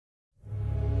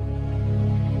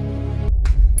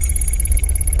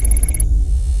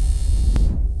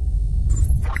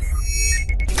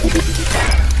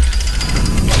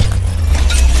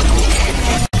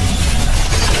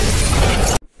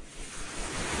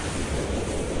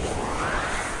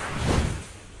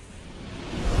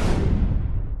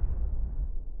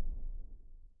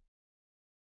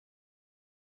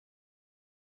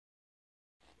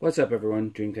What's up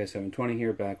everyone, Dreamcast720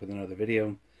 here, back with another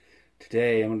video.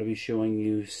 Today I'm going to be showing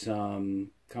you some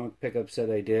comic pickups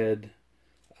that I did,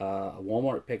 a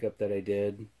Walmart pickup that I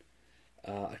did,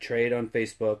 a trade on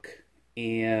Facebook,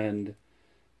 and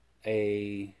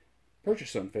a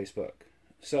purchase on Facebook.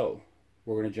 So,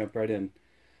 we're going to jump right in.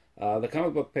 The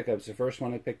comic book pickups, the first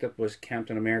one I picked up was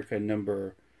Captain America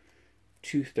number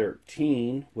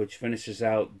 213, which finishes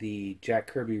out the Jack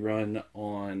Kirby run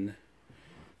on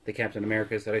the Captain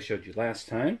Americas that I showed you last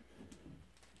time.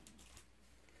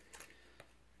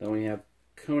 Then we have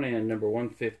Conan number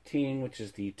 115, which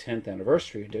is the 10th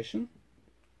anniversary edition.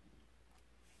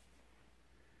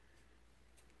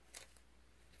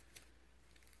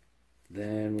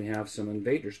 Then we have some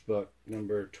Invaders book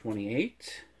number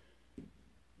 28,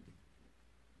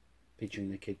 featuring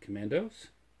the Kid Commandos.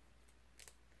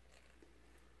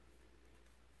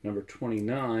 Number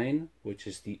 29, which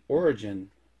is the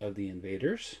origin of the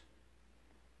Invaders.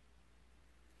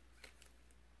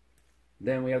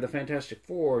 Then we have the Fantastic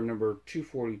Four number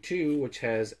 242, which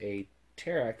has a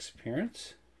Terrax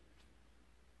appearance.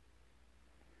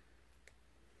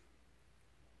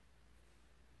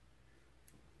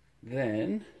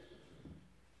 Then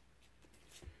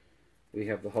we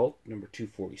have the Hulk number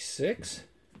 246,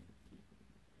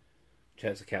 which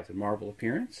has a Captain Marvel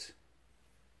appearance.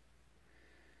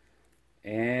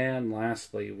 And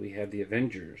lastly, we have the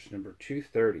Avengers, number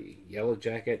 230, Yellow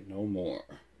Jacket No More.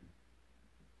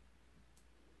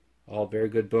 All very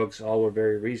good books, all were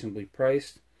very reasonably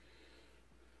priced,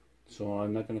 so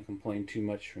I'm not going to complain too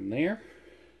much from there.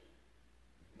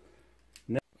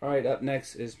 Alright, up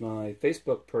next is my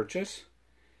Facebook purchase,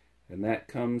 and that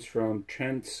comes from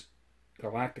Trent's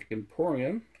Galactic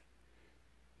Emporium,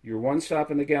 your one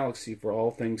stop in the galaxy for all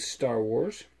things Star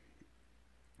Wars.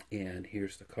 And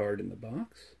here's the card in the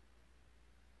box,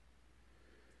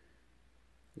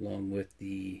 along with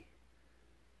the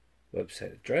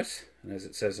website address. And as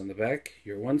it says on the back,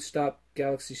 your one-stop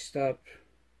galaxy stop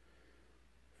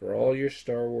for all your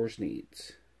Star Wars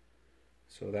needs.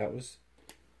 So that was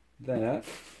that.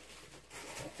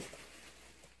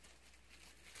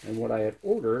 And what I had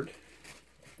ordered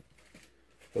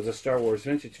was a Star Wars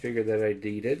vintage figure that I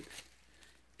needed.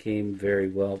 Came very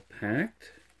well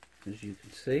packed, as you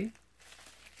can see.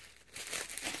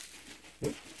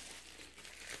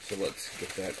 So let's get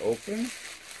that open.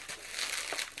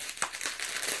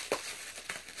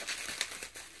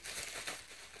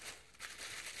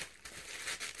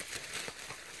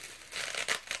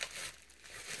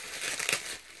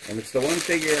 And it's the one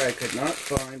figure I could not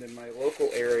find in my local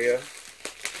area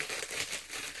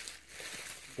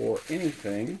for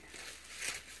anything,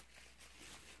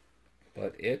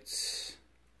 but it's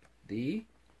the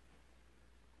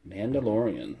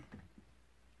Mandalorian.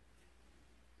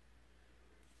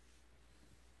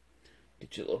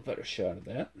 Get you a little better shot of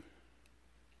that.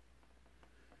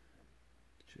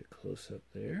 Get you a close up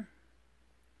there.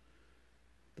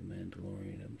 The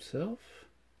Mandalorian himself.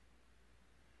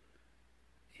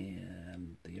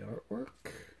 And the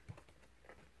artwork.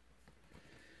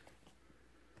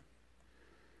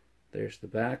 There's the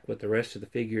back with the rest of the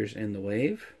figures in the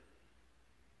wave.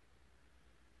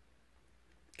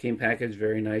 Came packaged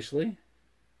very nicely.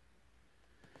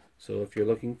 So if you're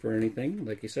looking for anything,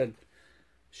 like I said,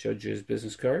 showed you his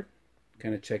business card.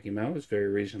 Kind of check him out. It's very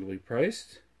reasonably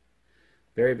priced.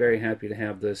 Very, very happy to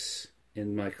have this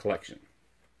in my collection.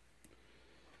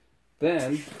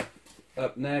 Then,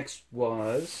 up next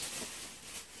was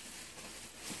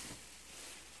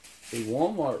the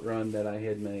Walmart run that I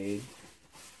had made,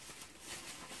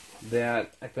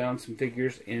 that I found some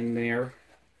figures in their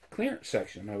clearance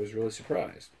section. I was really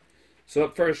surprised. So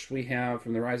up first we have,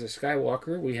 from the Rise of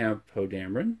Skywalker, we have Poe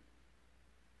Dameron.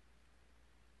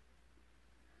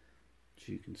 As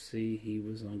you can see, he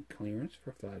was on clearance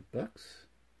for $5.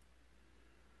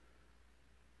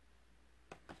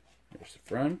 There's the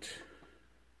front.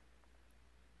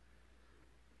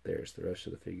 There's the rest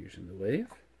of the figures in the wave.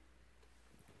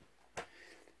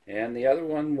 And the other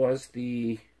one was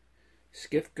the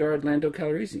Skiff Guard Lando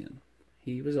Calrissian.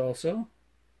 He was also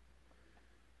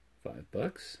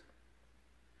 $5.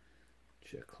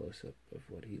 Check a close-up of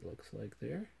what he looks like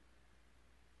there.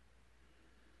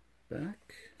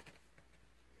 Back.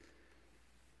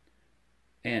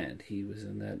 And he was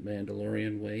in that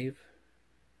Mandalorian wave.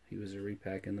 He was a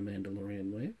repack in the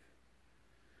Mandalorian wave.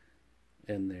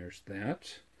 And there's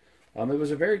that. It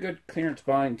was a very good clearance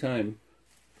buying time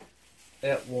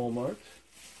at Walmart.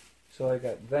 So I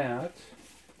got that.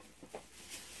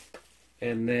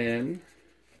 And then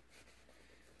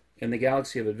in the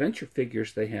Galaxy of Adventure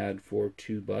figures they had for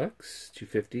 $2,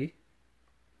 $2.50.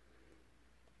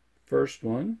 First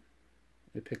one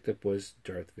I picked up was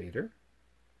Darth Vader.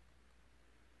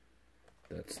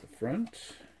 That's the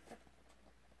front.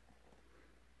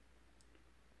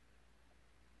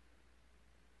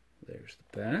 There's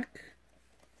the back.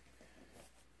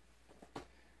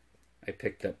 I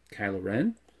picked up Kylo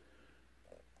Ren.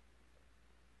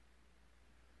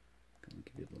 Gonna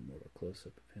give you a little more of a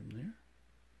close-up of him there.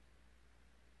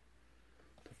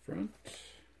 The front.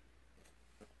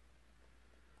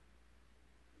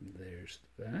 There's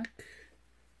the back.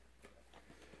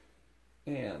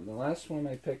 And the last one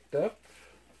I picked up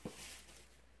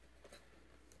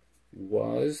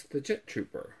was the Jet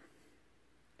Trooper.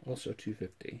 Also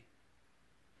 $2.50.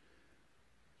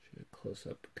 Show a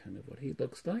close-up kind of what he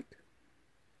looks like.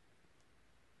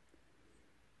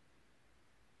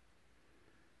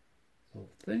 The whole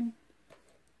thing.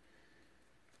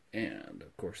 And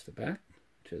of course the back,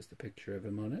 which has the picture of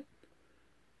him on it.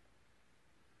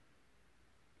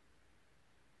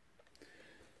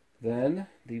 Then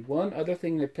the one other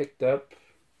thing I picked up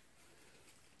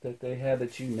that they had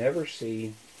that you never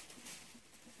see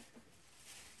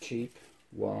cheap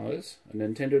was a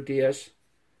Nintendo DS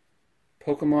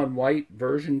Pokemon White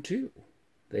version 2.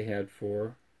 They had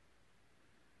for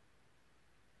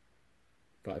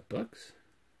 $5.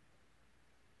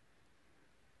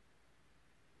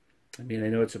 I mean, I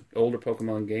know it's an older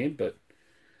Pokemon game, but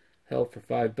hell, for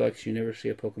 $5 you never see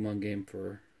a Pokemon game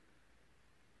for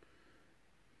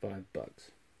 $5.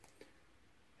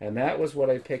 And that was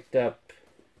what I picked up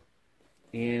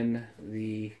in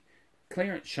the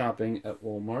clearance shopping at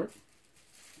Walmart.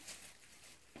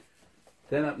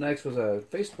 Then up next was a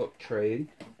Facebook trade.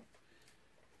 I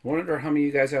wonder how many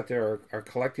of you guys out there are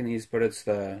collecting these, but it's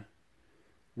the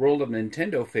World of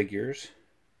Nintendo figures.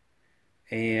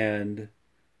 And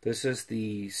this is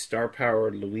the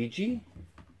star-powered Luigi.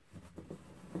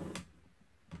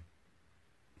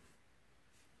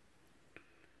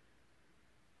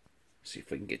 See if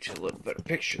we can get you a little better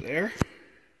picture there.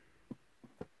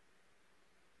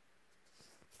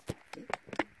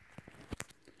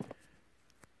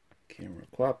 Camera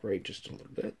cooperate just a little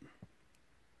bit.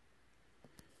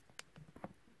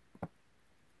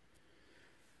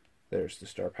 There's the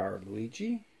star-powered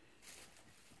Luigi.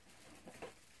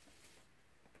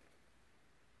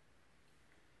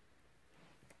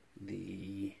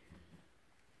 The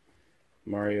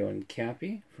Mario and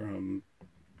Cappy from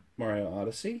Mario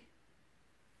Odyssey.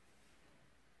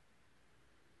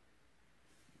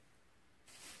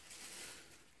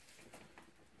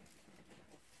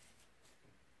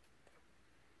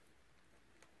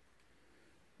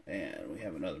 And we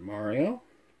have another Mario.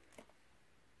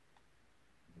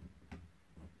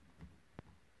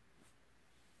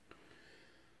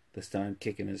 This time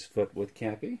kicking his foot with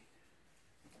Cappy.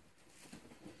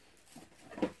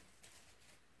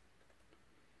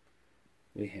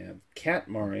 We have Cat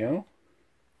Mario.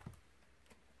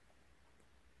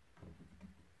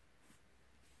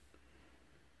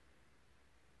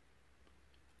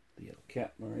 The yellow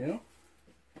cat Mario.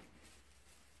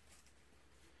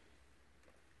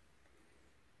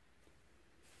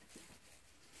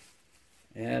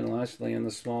 And lastly, in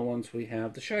the small ones, we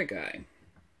have the Shy Guy.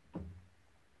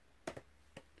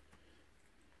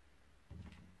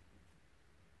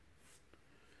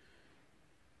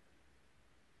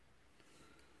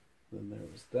 Then there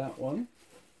was that one.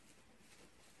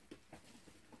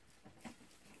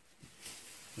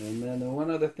 And then the one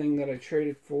other thing that I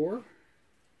traded for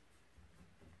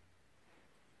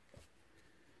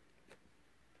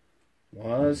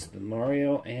was the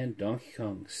Mario and Donkey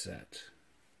Kong set.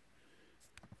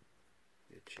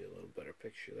 Get you a little better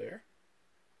picture there.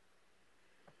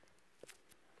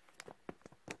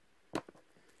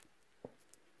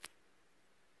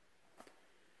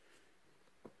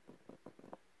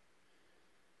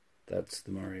 That's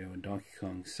the Mario and Donkey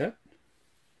Kong set.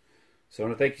 So I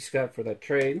want to thank you, Scott, for that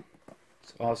trade.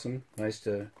 It's awesome. Nice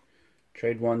to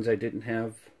trade ones I didn't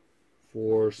have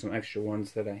for some extra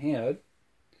ones that I had.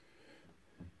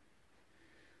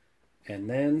 And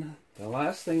then the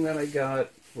last thing that I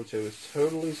got, which I was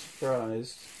totally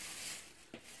surprised,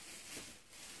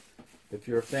 if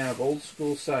you're a fan of old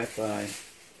school sci-fi,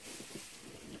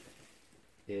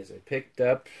 is I picked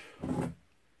up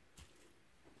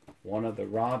one of the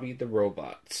Robbie the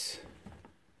Robots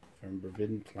from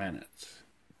Forbidden Planets.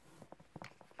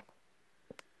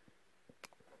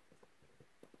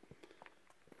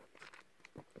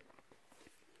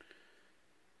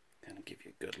 Gonna give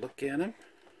you a good look at him.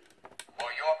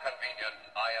 For your convenience,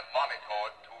 I am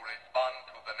monitored to respond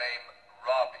to the name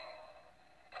Robbie.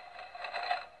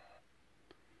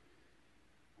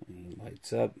 He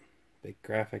lights up, big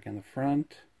graphic in the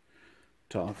front,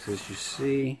 talks as you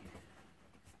see.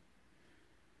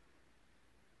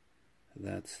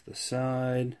 That's the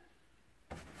side.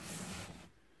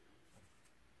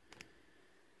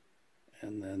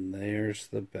 And then there's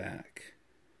the back.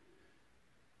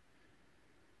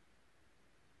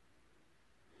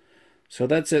 So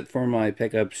that's it for my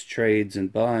pickups, trades,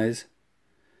 and buys.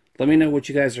 Let me know what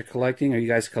you guys are collecting. Are you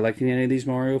guys collecting any of these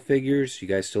Mario figures? You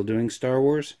guys still doing Star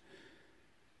Wars?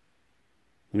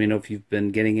 Let me know if you've been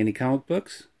getting any comic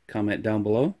books. Comment down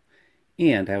below.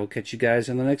 And I will catch you guys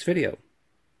in the next video.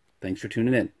 Thanks for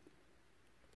tuning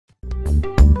in.